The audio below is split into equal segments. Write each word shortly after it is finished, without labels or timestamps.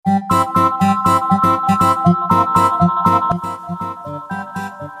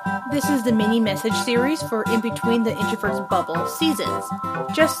a mini message series for in between the Introverts Bubble seasons.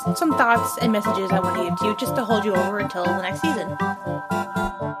 Just some thoughts and messages I want to give to you just to hold you over until the next season.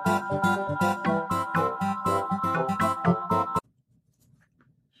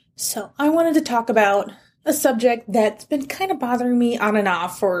 So, I wanted to talk about a subject that's been kind of bothering me on and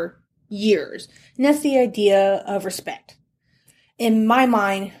off for years, and that's the idea of respect. In my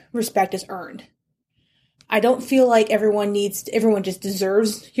mind, respect is earned. I don't feel like everyone just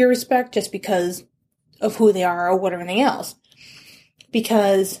deserves your respect just because of who they are or what anything else.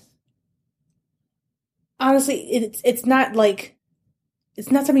 Because, honestly, it's not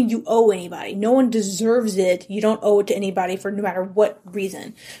something you owe anybody. No one deserves it. You don't owe it to anybody for no matter what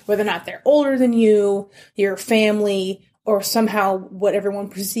reason. Whether or not they're older than you, your family, or somehow what everyone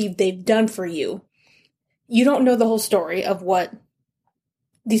perceived they've done for you. You don't know the whole story of what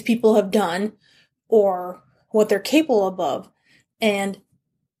these people have done or what they're capable of. And,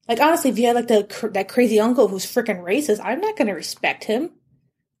 honestly, if you had, that crazy uncle who's freaking racist, I'm not going to respect him.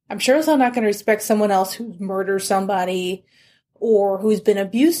 I'm sure as I'm not going to respect someone else who murders somebody or who's been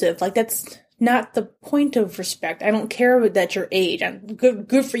abusive. That's not the point of respect. I don't care that your age. I'm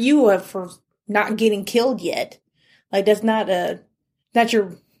good for you for not getting killed yet. That's not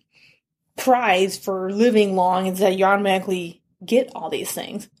your prize for living long, is that you automatically get all these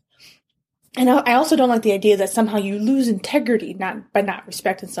things. And I also don't like the idea that somehow you lose integrity by not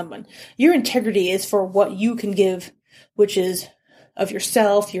respecting someone. Your integrity is for what you can give, which is of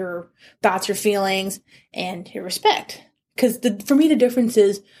yourself, your thoughts, your feelings, and your respect. Because for me, the difference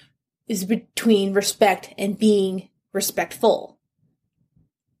is between respect and being respectful.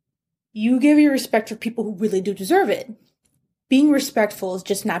 You give your respect for people who really do deserve it. Being respectful is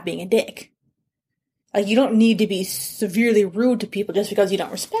just not being a dick. You don't need to be severely rude to people just because you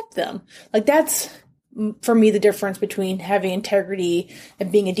don't respect them. That's, for me, the difference between having integrity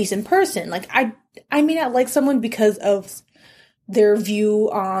and being a decent person. I may not like someone because of their view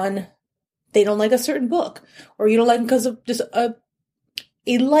on, they don't like a certain book, or you don't like them because of just a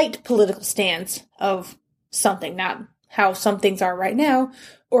light political stance of something, not how some things are right now,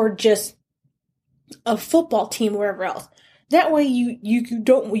 or just a football team or wherever else. That way you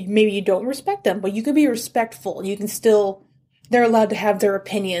don't respect them, but you can be respectful. You can still, they're allowed to have their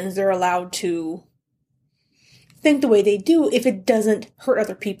opinions. They're allowed to think the way they do if it doesn't hurt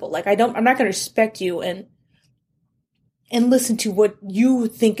other people. I'm not going to respect you and listen to what you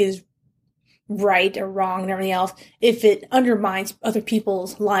think is right or wrong and everything else if it undermines other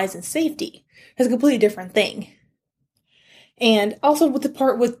people's lives and safety. It's a completely different thing. And also with the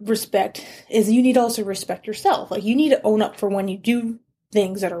part with respect is you need to also respect yourself. You need to own up for when you do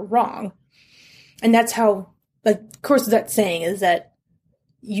things that are wrong. And that's how, of course, that saying is that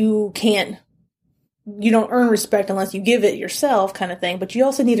you don't earn respect unless you give it yourself kind of thing, but you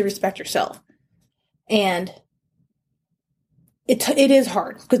also need to respect yourself. And it is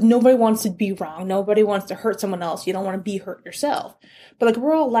hard because nobody wants to be wrong. Nobody wants to hurt someone else. You don't want to be hurt yourself. But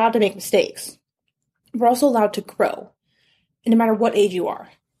we're all allowed to make mistakes. We're also allowed to grow. And no matter what age you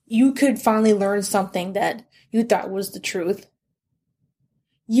are, you could finally learn something that you thought was the truth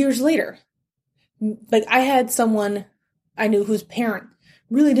years later. I had someone I knew whose parent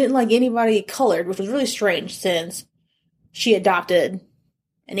really didn't like anybody colored, which was really strange since she adopted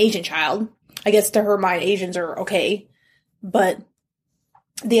an Asian child. I guess to her mind, Asians are okay. But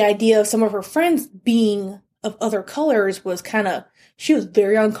the idea of some of her friends being of other colors was she was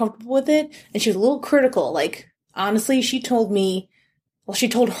very uncomfortable with it, and she was a little critical. Honestly, she told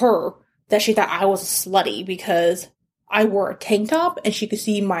her that she thought I was slutty because I wore a tank top and she could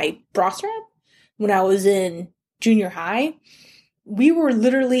see my bra strap when I was in junior high. We were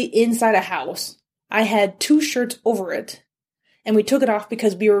literally inside a house. I had 2 shirts over it, and we took it off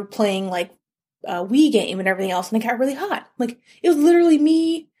because we were playing a Wii game and everything else, and it got really hot. It was literally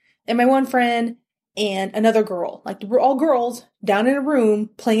me and my one friend and another girl. We're all girls down in a room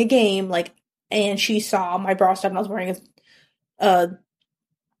playing a game, and she saw my bra strap and I was wearing a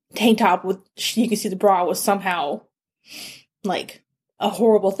tank top with, you can see the bra was somehow a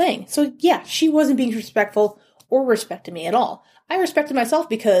horrible thing. So yeah, she wasn't being respectful or respecting me at all. I respected myself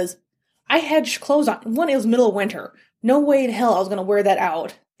because I had clothes on. One, it was middle of winter. No way in hell I was going to wear that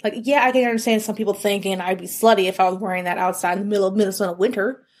out. Yeah, I can understand some people thinking I'd be slutty if I was wearing that outside in the middle of Minnesota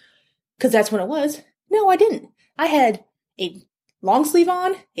winter, because that's when it was. No, I didn't. I had a long sleeve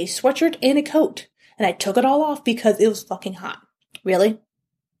on, a sweatshirt, and a coat, and I took it all off because it was fucking hot. Really?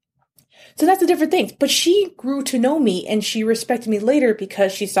 So that's the different things. But she grew to know me, and she respected me later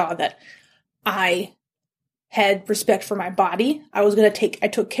because she saw that I had respect for my body. I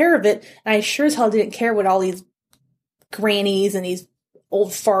took care of it, and I sure as hell didn't care what all these grannies and these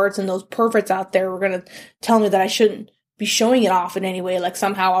old farts and those perverts out there were going to tell me that I shouldn't be showing it off in any way. Like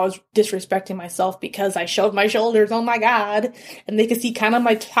somehow I was disrespecting myself because I showed my shoulders. Oh my God. And they could see kind of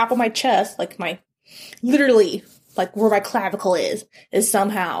my top of my chest, like literally, like where my clavicle is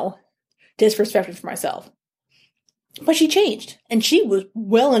somehow disrespected for myself. But she changed. And she was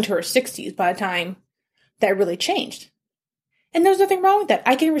well into her 60s by the time that really changed. And there's nothing wrong with that.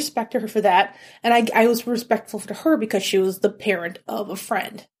 I can respect her for that. And I was respectful to her because she was the parent of a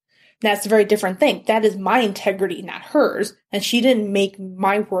friend. That's a very different thing. That is my integrity, not hers. And she didn't make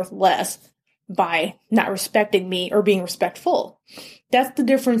my worth less by not respecting me or being respectful. That's the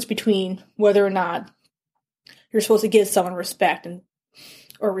difference between whether or not you're supposed to give someone respect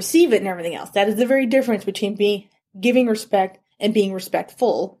or receive it and everything else. That is the very difference between giving respect and being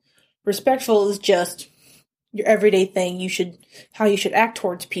respectful. Respectful is just your everyday thing. How you should act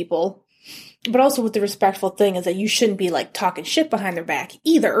towards people. But also with the respectful thing is that you shouldn't be like talking shit behind their back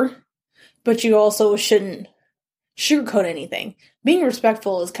either. But you also shouldn't sugarcoat anything. Being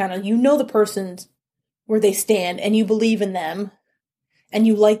respectful is kind of, the person's where they stand and you believe in them and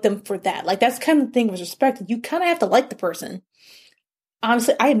you like them for that. Like that's kind of the thing with respect. You kind of have to like the person.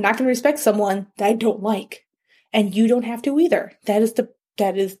 Honestly, I am not going to respect someone that I don't like. And you don't have to either. That is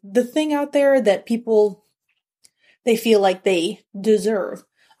the thing out there that people, they feel like they deserve.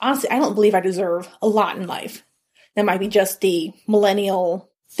 Honestly, I don't believe I deserve a lot in life. That might be just the millennial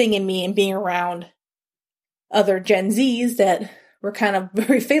thing in me and being around other Gen Zs that were kind of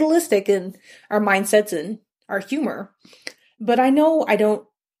very fatalistic in our mindsets and our humor. But I know I don't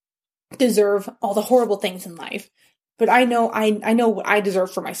deserve all the horrible things in life. But I know what I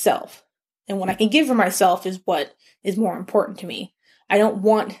deserve for myself. And what I can give for myself is what is more important to me. I don't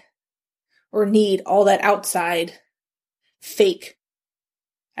want or need all that outside fake.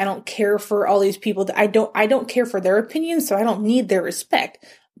 I don't care for all these people that I don't care for their opinions, so I don't need their respect.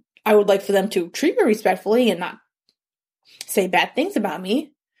 I would like for them to treat me respectfully and not say bad things about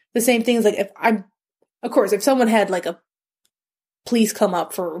me. The same thing is like if someone had like a police come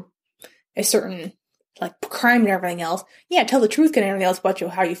up for a certain like crime and everything else, yeah, tell the truth and everything else about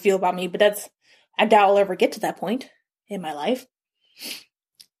how you feel about me, but I doubt I'll ever get to that point in my life.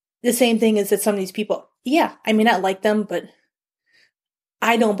 The same thing is that some of these people, yeah, I may not like them, but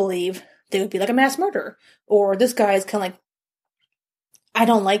I don't believe they would be like a mass murderer. Or this guy is kind of like, I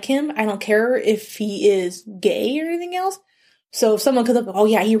don't like him. I don't care if he is gay or anything else. So if someone comes up, oh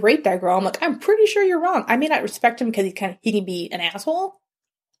yeah, he raped that girl, I'm like, I'm pretty sure you're wrong. I may not respect him because he can be an asshole.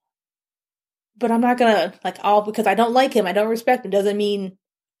 But I'm not gonna, because I don't like him, I don't respect him, doesn't mean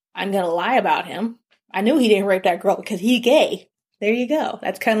I'm gonna lie about him. I knew he didn't rape that girl because he's gay. There you go.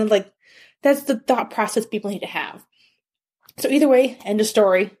 That's kind of like, that's the thought process people need to have. So either way, end of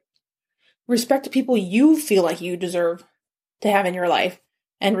story. Respect the people you feel like you deserve to have in your life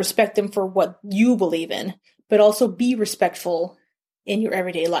and respect them for what you believe in, but also be respectful in your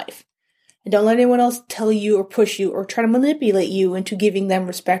everyday life. And don't let anyone else tell you or push you or try to manipulate you into giving them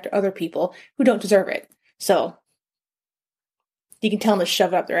respect to other people who don't deserve it. So you can tell them to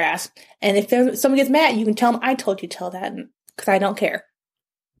shove it up their ass. And if someone gets mad, you can tell them, I told you to tell that, because I don't care.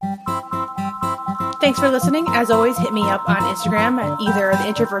 Thanks for listening. As always, hit me up on Instagram at either the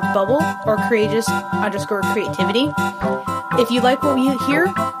Introvert Bubble or Courageous_Creativity. If you like what we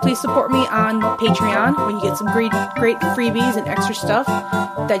hear, please support me on Patreon, where you get some great freebies and extra stuff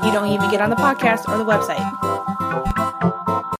that you don't even get on the podcast or the website.